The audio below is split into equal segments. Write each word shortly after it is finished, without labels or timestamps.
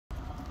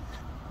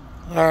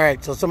All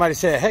right, so somebody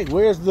said, hey,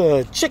 where's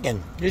the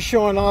chicken? You're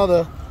showing all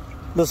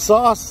the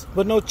sauce,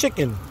 but no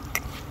chicken.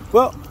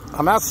 Well,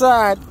 I'm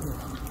outside.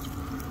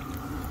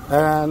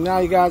 And now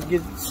you guys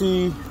get to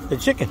see the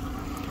chicken.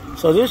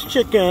 So this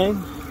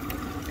chicken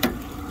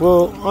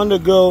will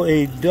undergo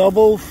a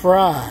double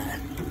fry.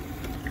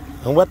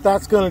 And what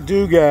that's gonna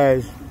do,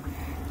 guys,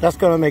 that's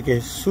gonna make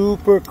it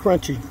super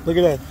crunchy. Look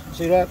at that,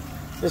 see that?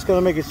 It's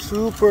gonna make it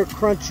super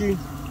crunchy,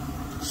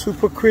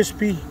 super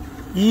crispy.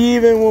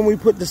 Even when we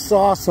put the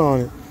sauce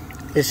on it,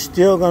 it's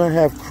still gonna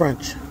have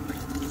crunch.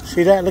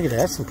 See that? Look at that,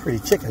 that's some pretty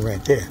chicken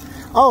right there.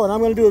 Oh, and I'm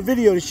gonna do a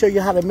video to show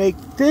you how to make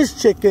this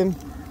chicken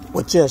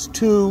with just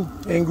 2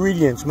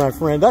 ingredients, my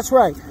friend. That's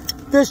right,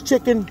 this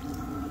chicken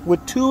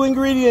with 2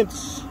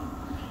 ingredients.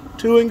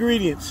 2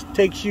 ingredients.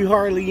 Takes you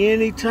hardly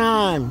any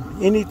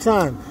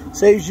time.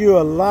 Saves you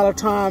a lot of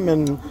time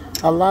and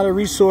a lot of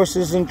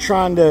resources in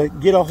trying to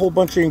get a whole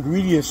bunch of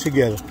ingredients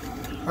together.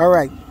 All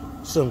right,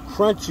 some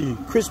crunchy,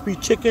 crispy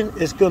chicken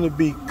is going to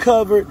be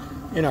covered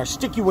in our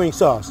sticky wing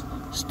sauce.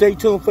 Stay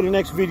tuned for the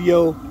next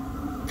video.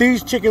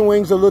 These chicken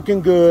wings are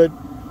looking good.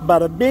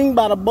 Bada bing,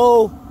 bada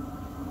bo.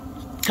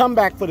 Come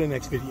back for the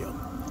next video.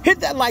 Hit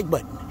that like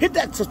button. Hit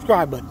that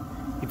subscribe button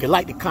if you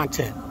like the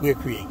content we're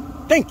creating.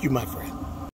 Thank you, my friend.